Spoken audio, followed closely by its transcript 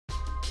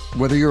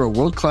Whether you're a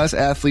world-class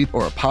athlete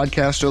or a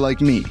podcaster like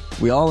me,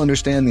 we all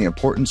understand the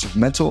importance of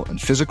mental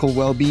and physical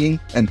well-being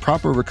and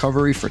proper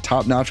recovery for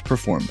top-notch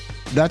performance.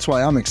 That's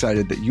why I'm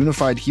excited that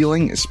Unified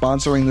Healing is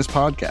sponsoring this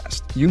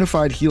podcast.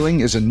 Unified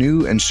Healing is a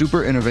new and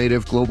super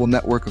innovative global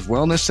network of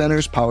wellness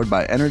centers powered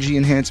by Energy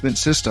Enhancement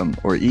System,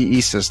 or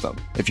EE System.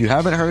 If you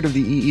haven't heard of the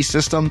EE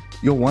System,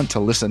 you'll want to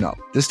listen up.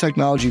 This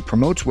technology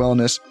promotes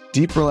wellness,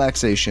 deep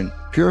relaxation,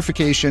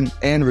 purification,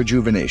 and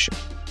rejuvenation.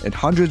 In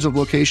hundreds of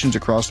locations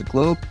across the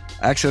globe,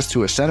 access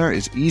to a center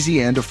is easy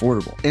and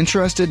affordable.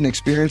 Interested in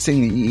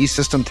experiencing the EE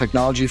System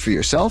technology for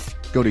yourself?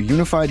 Go to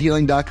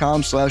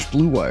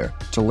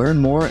unifiedhealing.com/bluewire to learn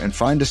more and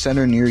find a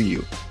center near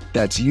you.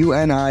 That's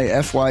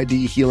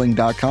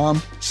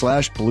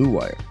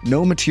unifydhealing.com/bluewire.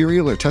 No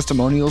material or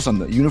testimonials on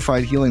the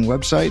Unified Healing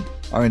website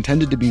are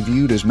intended to be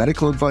viewed as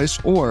medical advice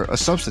or a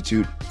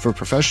substitute for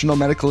professional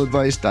medical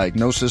advice,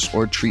 diagnosis,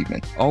 or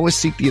treatment. Always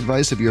seek the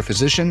advice of your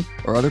physician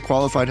or other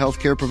qualified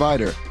healthcare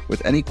provider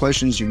with any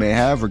questions you may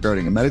have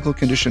regarding a medical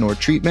condition or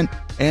treatment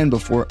and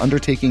before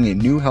undertaking a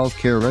new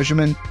healthcare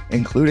regimen,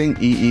 including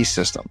EE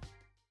System.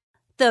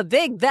 The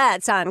Big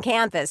Bets on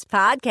Campus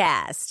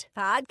podcast.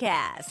 All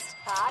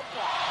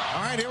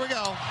right, here we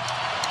go.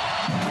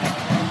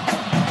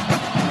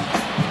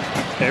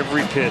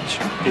 Every pitch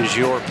is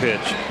your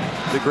pitch.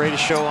 The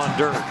greatest show on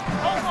dirt.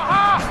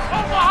 Omaha!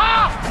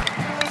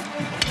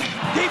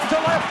 Deep to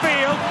left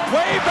field,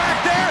 way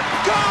back there,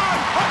 gone!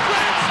 A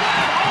grand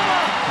slam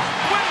homer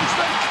wins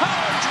the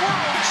College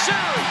World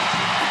Series!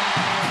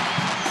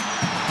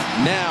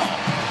 Now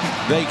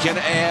they can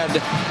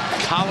add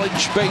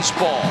college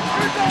baseball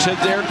to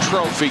their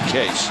trophy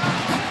case.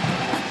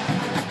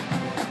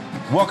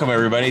 Welcome,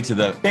 everybody, to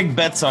the Big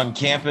Bets on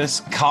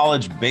Campus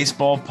College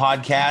Baseball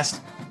Podcast.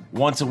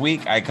 Once a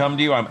week, I come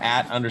to you. I'm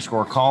at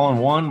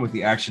 _Colin1 with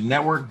the Action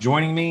Network.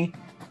 Joining me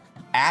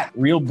at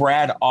Real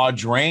Brad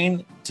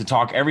Audrain to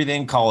talk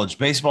everything college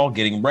baseball,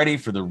 getting ready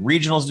for the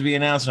regionals to be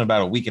announced in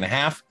about a week and a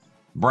half.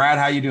 Brad,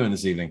 how you doing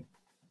this evening?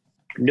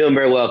 I'm doing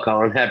very well,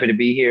 Colin. Happy to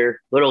be here.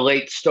 A little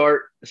late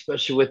start,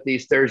 especially with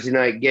these Thursday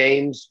night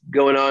games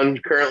going on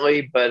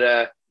currently,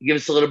 but give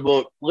us a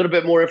little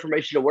bit more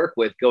information to work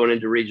with going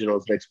into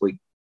regionals next week.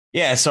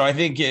 Yeah, so I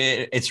think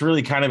it's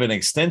really kind of an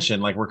extension.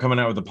 Like, we're coming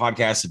out with the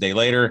podcast a day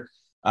later,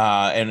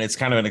 and it's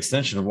kind of an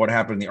extension of what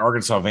happened in the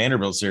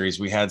Arkansas-Vanderbilt series.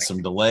 We had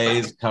some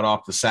delays, cut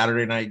off the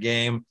Saturday night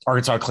game.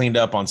 Arkansas cleaned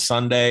up on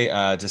Sunday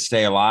to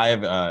stay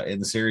alive in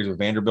the series with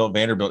Vanderbilt.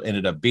 Vanderbilt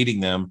ended up beating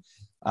them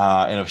in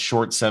a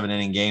short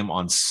 7-inning game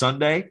on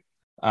Sunday.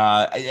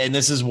 And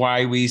this is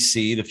why we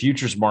see the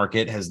futures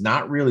market has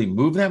not really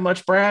moved that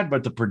much, Brad,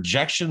 but the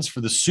projections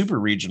for the super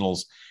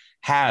regionals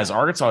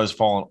Arkansas has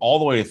fallen all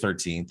the way to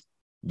 13th.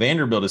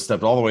 Vanderbilt has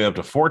stepped all the way up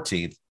to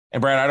 14th.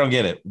 And Brad, I don't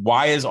get it.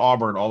 Why is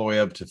Auburn all the way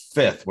up to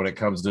 5th when it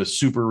comes to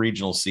super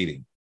regional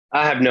seeding?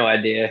 I have no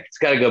idea. It's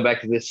got to go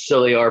back to this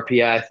silly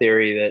RPI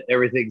theory that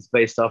everything's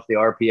based off the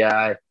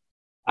RPI.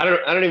 I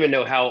don't even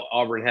know how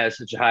Auburn has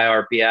such a high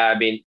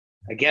RPI.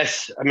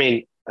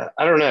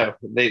 I don't know.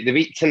 They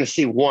beat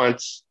Tennessee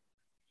once,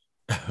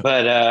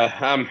 but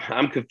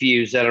I'm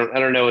confused. I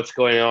don't know what's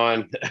going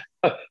on.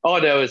 All I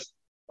know is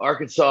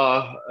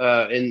Arkansas,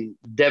 in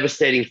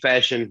devastating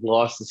fashion,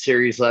 lost the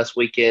series last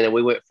weekend, and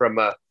we went from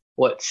a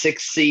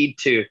 6th seed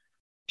to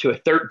a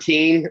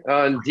 13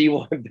 on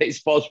D1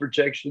 baseball's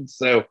projections.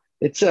 So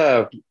it's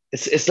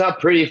not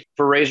pretty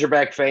for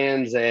Razorback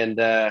fans, and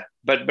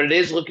but it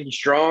is looking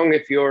strong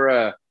if you're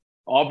a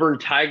Auburn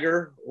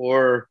Tiger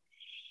or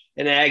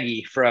an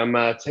Aggie from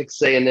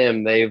Texas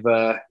A&M. They've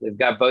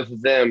got both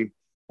of them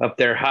up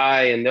there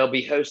high, and they'll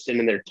be hosting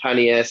in their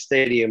tiny ass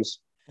stadiums.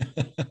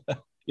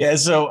 Yeah,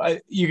 so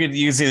you can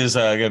see there's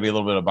going to be a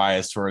little bit of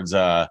bias towards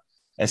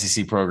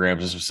SEC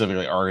programs, and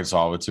specifically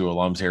Arkansas with 2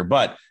 alums here.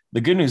 But the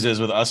good news is,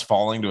 with us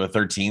falling to a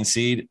 13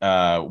 seed,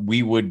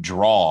 we would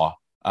draw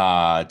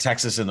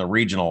Texas in the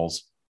regionals,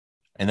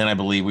 and then I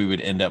believe we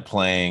would end up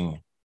playing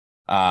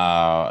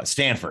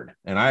Stanford.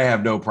 And I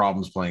have no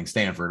problems playing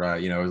Stanford.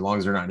 As long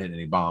as they're not hitting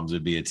any bombs,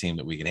 it'd be a team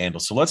that we can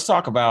handle. So let's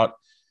talk about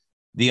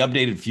the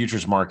updated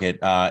futures market.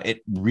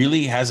 It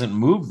really hasn't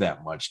moved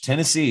that much.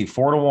 Tennessee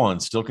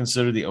 4-1, still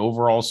considered the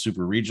overall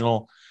super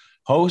regional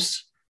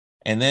host.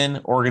 And then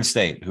Oregon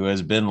State, who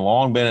has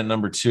long been at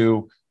number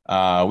 2.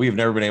 We have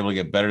never been able to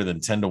get better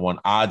than 10-1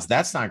 odds.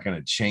 That's not going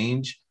to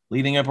change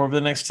leading up over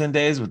the next 10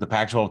 days with the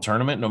Pac-12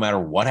 tournament. No matter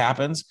what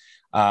happens,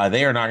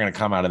 they are not going to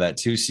come out of that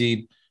 2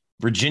 seed.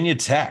 Virginia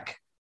Tech,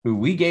 who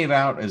we gave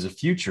out as a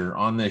future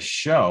on this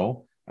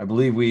show, I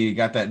believe we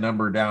got that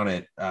number down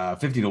at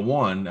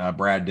 50-1.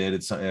 Brad did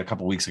it a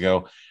couple weeks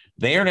ago.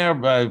 They are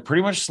now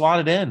pretty much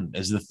slotted in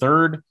as the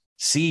 3rd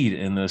seed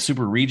in the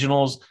super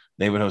regionals.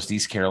 They would host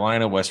East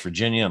Carolina, West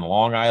Virginia, and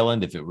Long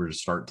Island if it were to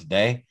start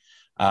today.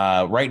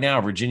 Right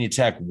now, Virginia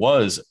Tech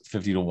was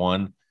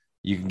 50-1.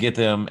 You can get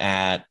them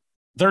at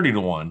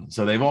 30-1.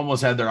 So they've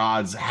almost had their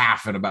odds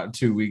half in about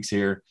 2 weeks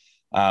here.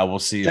 We'll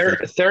see.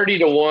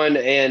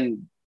 30-1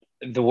 and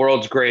the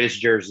world's greatest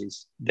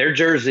jerseys. Their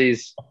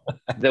jerseys,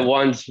 the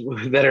ones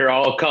that are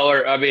all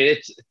color.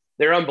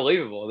 They're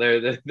unbelievable.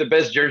 They're the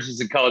best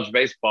jerseys in college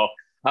baseball.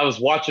 I was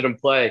watching them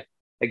play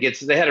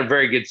against. They had a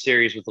very good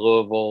series with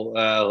Louisville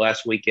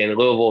last weekend.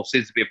 Louisville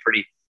seems to be a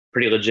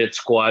pretty legit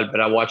squad,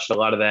 but I watched a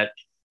lot of that.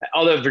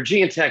 Although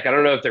Virginia Tech, I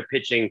don't know if their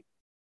pitching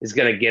is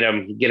going to get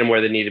them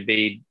where they need to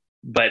be,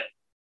 but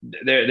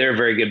they're a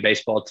very good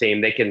baseball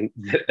team.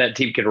 That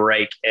team can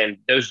rake, and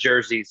those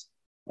jerseys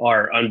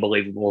are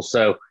unbelievable.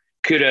 So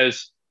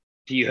kudos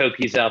to you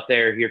Hokies out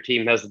there. Your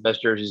team has the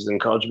best jerseys in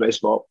college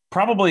baseball.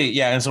 Probably,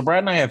 yeah. And so Brad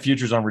and I have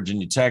futures on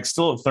Virginia Tech,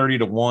 still at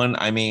 30-1.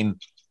 I mean,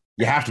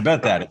 you have to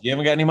bet that. If you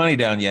haven't got any money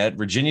down yet,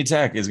 Virginia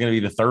Tech is going to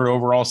be the 3rd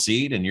overall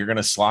seed, and you're going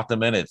to slot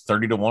them in at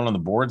 30-1 on the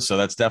board. So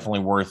that's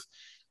definitely worth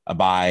a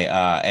buy.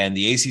 And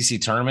the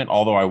ACC tournament,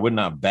 although I would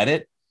not bet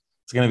it,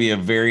 it's going to be a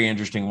very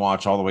interesting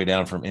watch all the way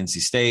down from NC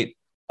State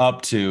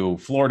up to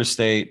Florida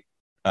State.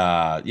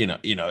 I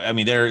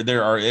mean,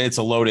 it's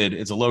a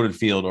loaded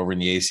field over in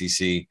the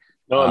ACC.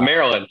 No,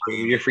 Maryland.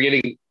 You're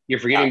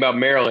forgetting about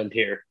Maryland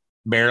here.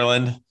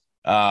 Maryland,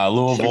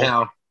 Louisville,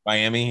 somehow,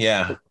 Miami.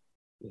 Yeah.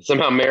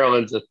 Somehow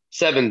Maryland's a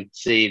 7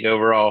 seed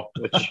overall,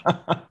 which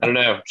I don't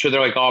know. I'm sure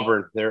they're like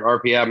Auburn. Their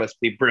RPI must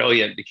be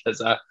brilliant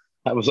because I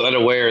was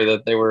unaware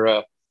that they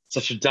were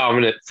such a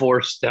dominant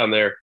force down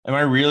there.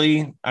 I'm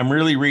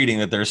really reading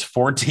that there's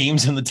 4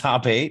 teams in the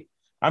top 8.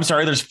 I'm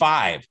sorry, there's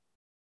 5.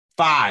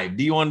 5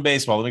 D1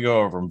 baseball. Let me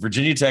go over them.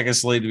 Virginia Tech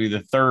is slated to be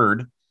the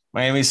 3rd.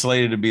 Miami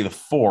slated to be the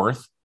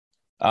 4th.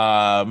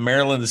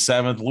 Maryland the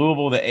 7th.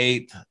 Louisville the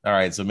 8th. All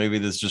right, so maybe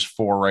there's just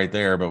 4 right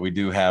there, but we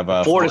do have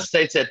Florida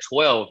State's at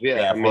 12.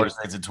 Yeah, Florida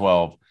State's at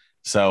 12.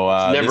 So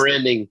it's never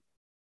ending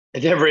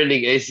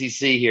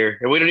ACC here,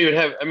 and we don't even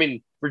have. I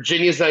mean,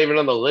 Virginia's not even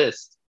on the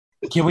list.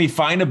 Can we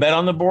find a bet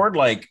on the board,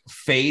 like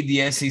fade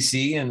the SEC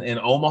in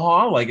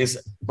Omaha? Like,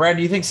 Brad,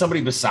 do you think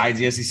somebody besides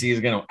the SEC is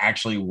going to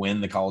actually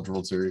win the College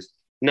World Series?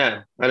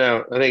 No, I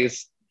know. I think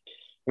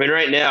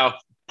right now,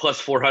 plus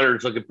 400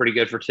 is looking pretty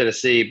good for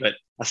Tennessee, but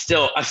I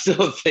still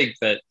think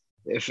that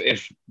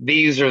if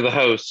these are the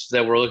hosts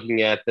that we're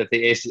looking at, that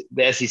the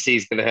SEC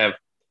is going to have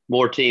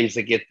more teams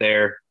that get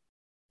there.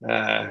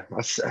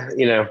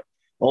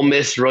 Ole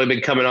Miss has really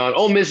been coming on.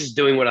 Ole Miss is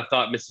doing what I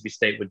thought Mississippi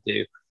State would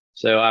do.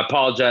 So I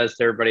apologize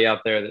to everybody out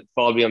there that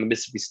followed me on the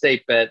Mississippi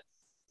State bet,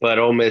 but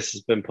Ole Miss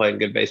has been playing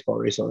good baseball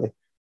recently.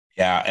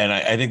 Yeah, and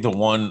I think the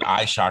one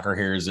eye shocker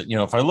here is that,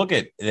 if I look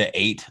at the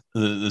 8,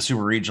 the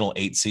super regional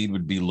 8 seed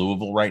would be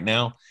Louisville right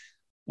now.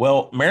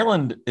 Well,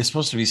 Maryland is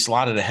supposed to be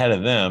slotted ahead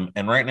of them,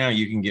 and right now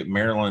you can get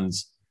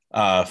Maryland's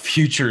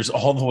futures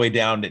all the way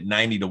down at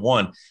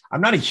 90-1.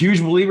 I'm not a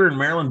huge believer in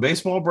Maryland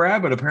baseball,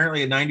 Brad, but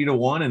apparently at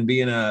 90-1 and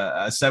being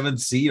a 7th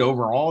seed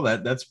overall,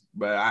 that's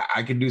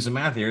I can do some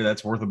math here.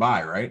 That's worth a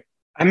buy, right?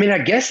 I mean, I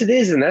guess it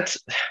is, and that's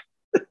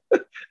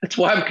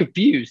why I'm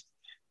confused.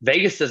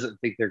 Vegas doesn't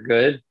think they're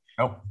good.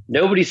 Nope.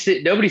 Nobody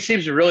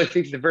seems to really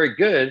think they're very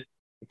good,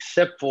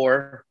 except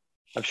for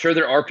I'm sure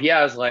their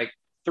RPI is like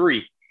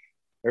 3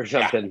 or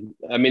something.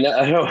 Yeah. I mean,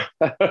 I don't.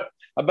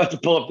 I'm about to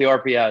pull up the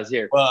RPIs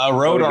here. Well, a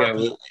road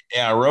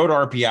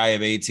RPI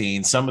of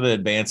 18. Some of the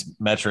advanced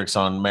metrics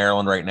on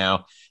Maryland right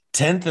now: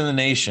 10th in the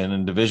nation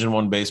in Division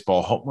I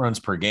baseball, home runs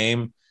per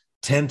game,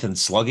 10th in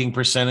slugging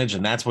percentage,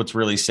 and that's what's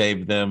really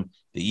saved them.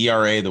 The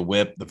ERA, the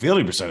WHIP, the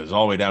fielding percentage is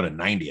all the way down to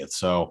 90th.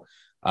 So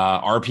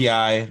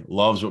RPI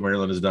loves what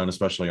Maryland has done,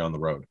 especially on the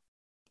road.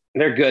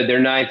 They're good.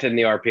 They're 9th in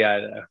the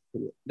RPI,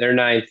 though. They're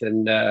 9th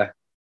and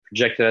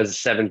projected as a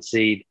 7th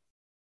seed.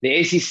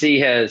 The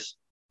ACC has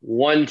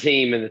one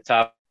team in the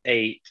top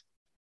 8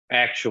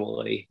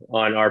 actually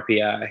on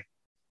RPI,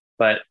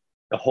 but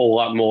a whole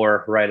lot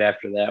more right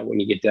after that when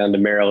you get down to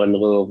Maryland,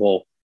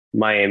 Louisville,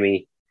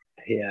 Miami,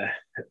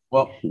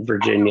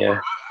 Virginia.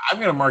 I'm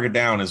going to mark it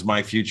down as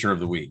my future of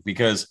the week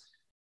because,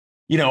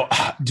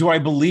 do I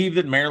believe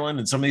that Maryland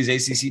and some of these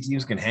ACC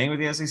teams can hang with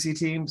the SEC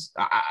teams?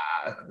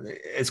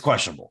 It's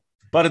questionable.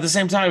 But at the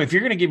same time, if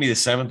you're going to give me the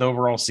 7th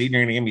overall seed,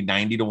 you're going to give me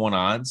 90-1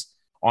 odds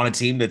on a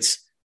team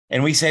that's,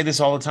 and we say this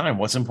all the time,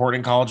 what's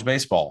important in college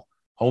baseball?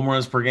 Home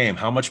runs per game.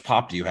 How much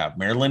pop do you have?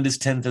 Maryland is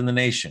 10th in the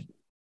nation.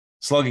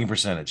 Slugging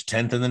percentage,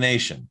 10th in the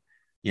nation.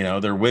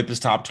 Their WHIP is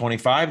top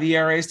 25. The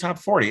ERA is top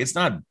 40. It's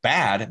not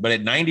bad, but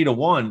at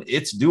 90-1,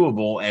 it's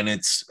doable and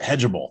it's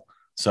hedgeable.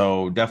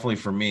 So definitely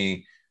for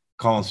me,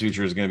 Collins'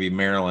 future is going to be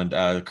Maryland.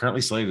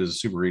 Currently slated as a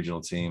super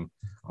regional team.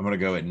 I'm going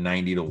to go at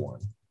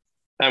 90-1.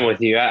 I'm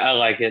with you. I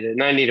like it. At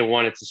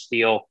 90-1, it's a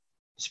steal,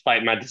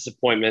 despite my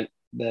disappointment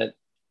that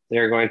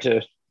they're going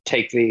to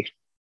take the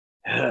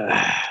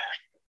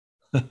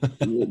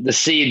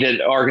seed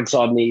that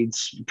Arkansas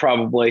needs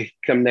probably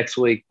come next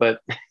week.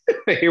 But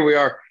here we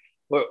are.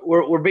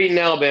 We're beating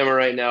Alabama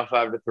right now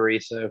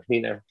 5-3. So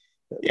maybe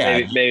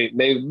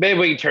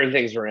we can turn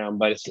things around,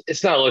 but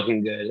it's not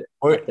looking good.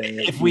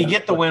 If we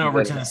get the win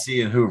over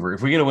Tennessee and Hoover,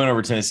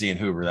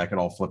 that could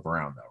all flip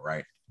around though,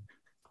 right?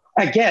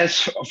 I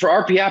guess for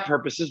RPI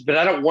purposes, but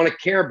I don't want to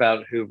care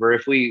about Hoover.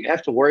 If we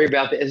have to worry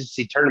about the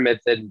SEC tournament,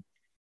 then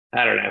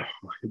I don't know.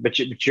 But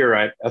you're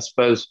right. I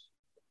suppose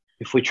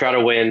if we try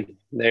to win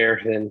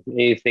there, then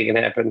anything can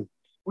happen.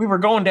 We were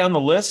going down the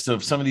list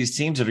of some of these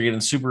teams that are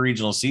getting super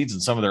regional seeds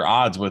and some of their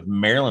odds with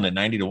Maryland at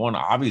 90-1,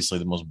 obviously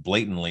the most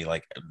blatantly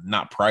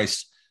not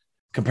priced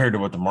compared to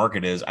what the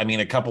market is. I mean,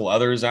 a couple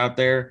others out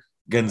there.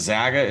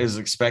 Gonzaga is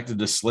expected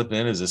to slip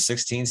in as a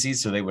 16 seed,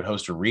 so they would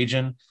host a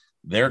region.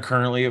 They're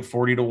currently at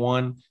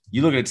 40-1.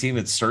 You look at a team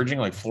that's surging,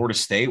 like Florida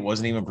State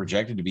wasn't even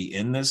projected to be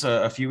in this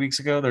a few weeks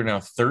ago. They're now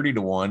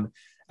 30-1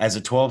 as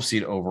a 12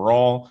 seed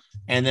overall.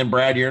 And then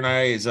Brad, your and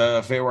I is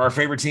our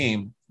favorite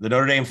team, the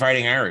Notre Dame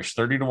Fighting Irish,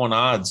 30-1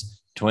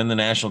 odds to win the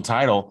national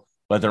title,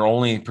 but they're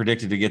only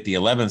predicted to get the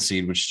 11th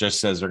seed, which just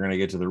says they're going to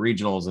get to the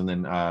regionals and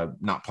then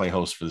not play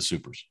host for the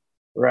Supers.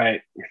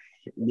 Right.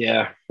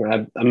 Yeah.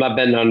 I'm not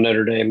betting on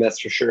Notre Dame, that's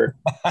for sure.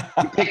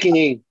 I'm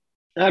picking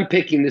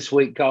this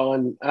week,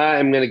 Colin. I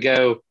am going to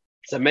go,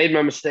 because I made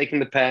my mistake in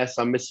the past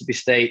on Mississippi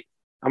State.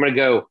 I'm going to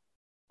go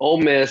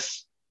Ole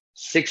Miss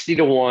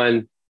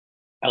 60-1.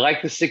 I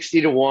like the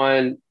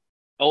 60-1.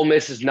 Ole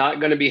Miss is not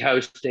going to be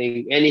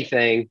hosting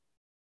anything,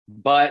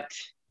 but,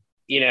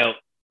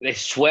 they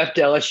swept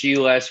LSU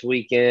last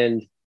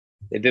weekend.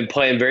 They've been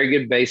playing very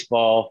good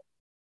baseball.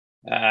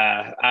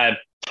 I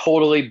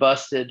totally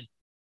busted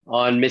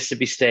on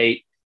Mississippi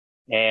State,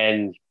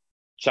 and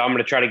so I'm going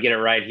to try to get it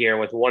right here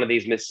with one of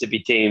these Mississippi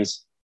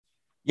teams.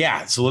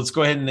 Yeah, so let's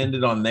go ahead and end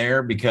it on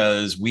there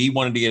because we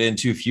wanted to get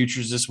into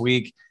futures this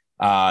week.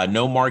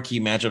 No marquee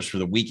matchups for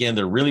the weekend.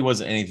 There really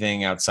wasn't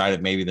anything outside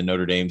of maybe the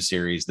Notre Dame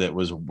series that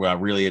was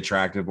really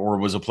attractive or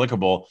was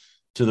applicable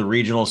to the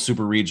regionals,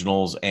 super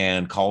regionals,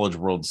 and College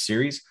World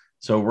Series.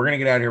 So we're going to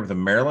get out here with a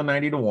Maryland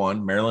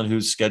 90-1. Maryland,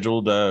 who's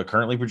scheduled,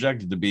 currently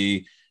projected to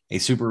be a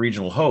super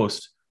regional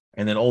host.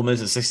 And then Ole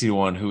Miss at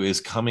 60-1, who is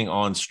coming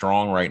on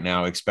strong right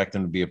now. Expect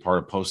them to be a part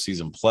of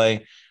postseason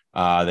play.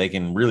 They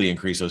can really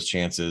increase those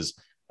chances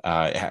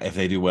if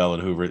they do well at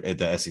Hoover at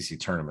the SEC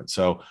tournament.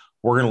 So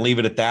we're going to leave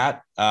it at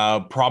that.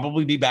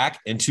 Probably be back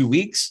in 2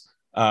 weeks.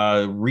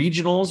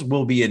 Regionals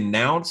will be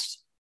announced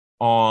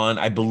on,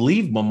 I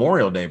believe,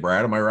 Memorial Day.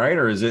 Brad, am I right?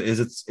 Or is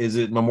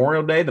it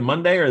Memorial Day, the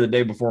Monday, or the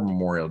day before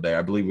Memorial Day?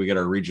 I believe we get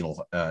our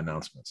regional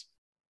announcements.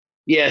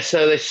 Yeah,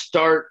 so they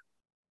start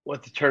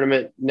with the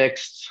tournament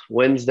next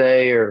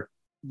Wednesday, or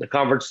the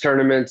conference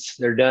tournaments.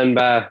 They're done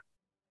by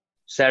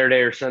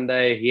Saturday or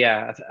Sunday.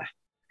 Yeah,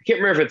 I can't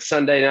remember if it's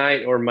Sunday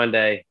night or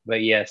Monday,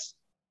 but yes,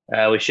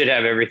 we should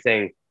have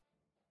everything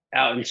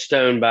out in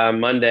stone by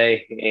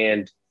Monday,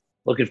 and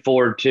looking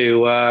forward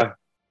to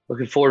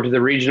the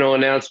regional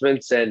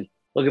announcements, and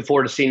looking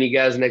forward to seeing you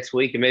guys next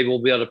week. And maybe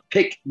we'll be able to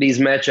pick these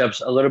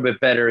matchups a little bit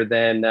better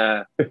than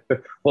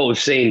what we've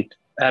seen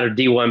out of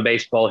D1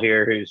 baseball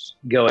here, who's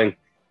going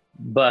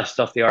bust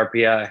off the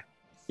RPI.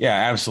 Yeah,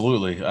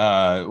 absolutely.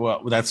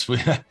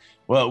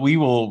 We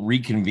will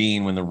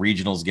reconvene when the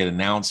regionals get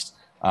announced.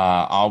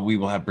 We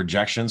will have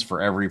projections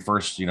for every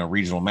first,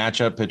 regional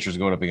matchup, pitchers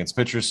going up against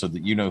pitchers, so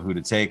that you know who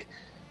to take.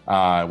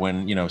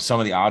 When, some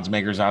of the odds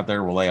makers out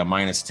there will lay a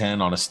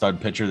 -10 on a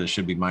stud pitcher that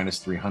should be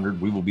 -300.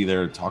 We will be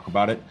there to talk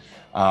about it.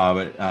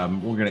 But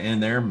we're going to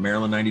end there.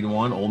 Maryland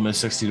 90-1, Ole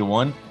Miss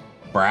 60-1.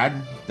 Brad,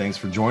 thanks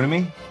for joining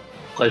me.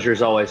 Pleasure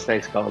as always.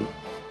 Thanks, Colin.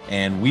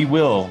 And we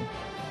will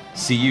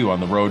see you on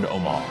the road to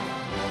Omaha.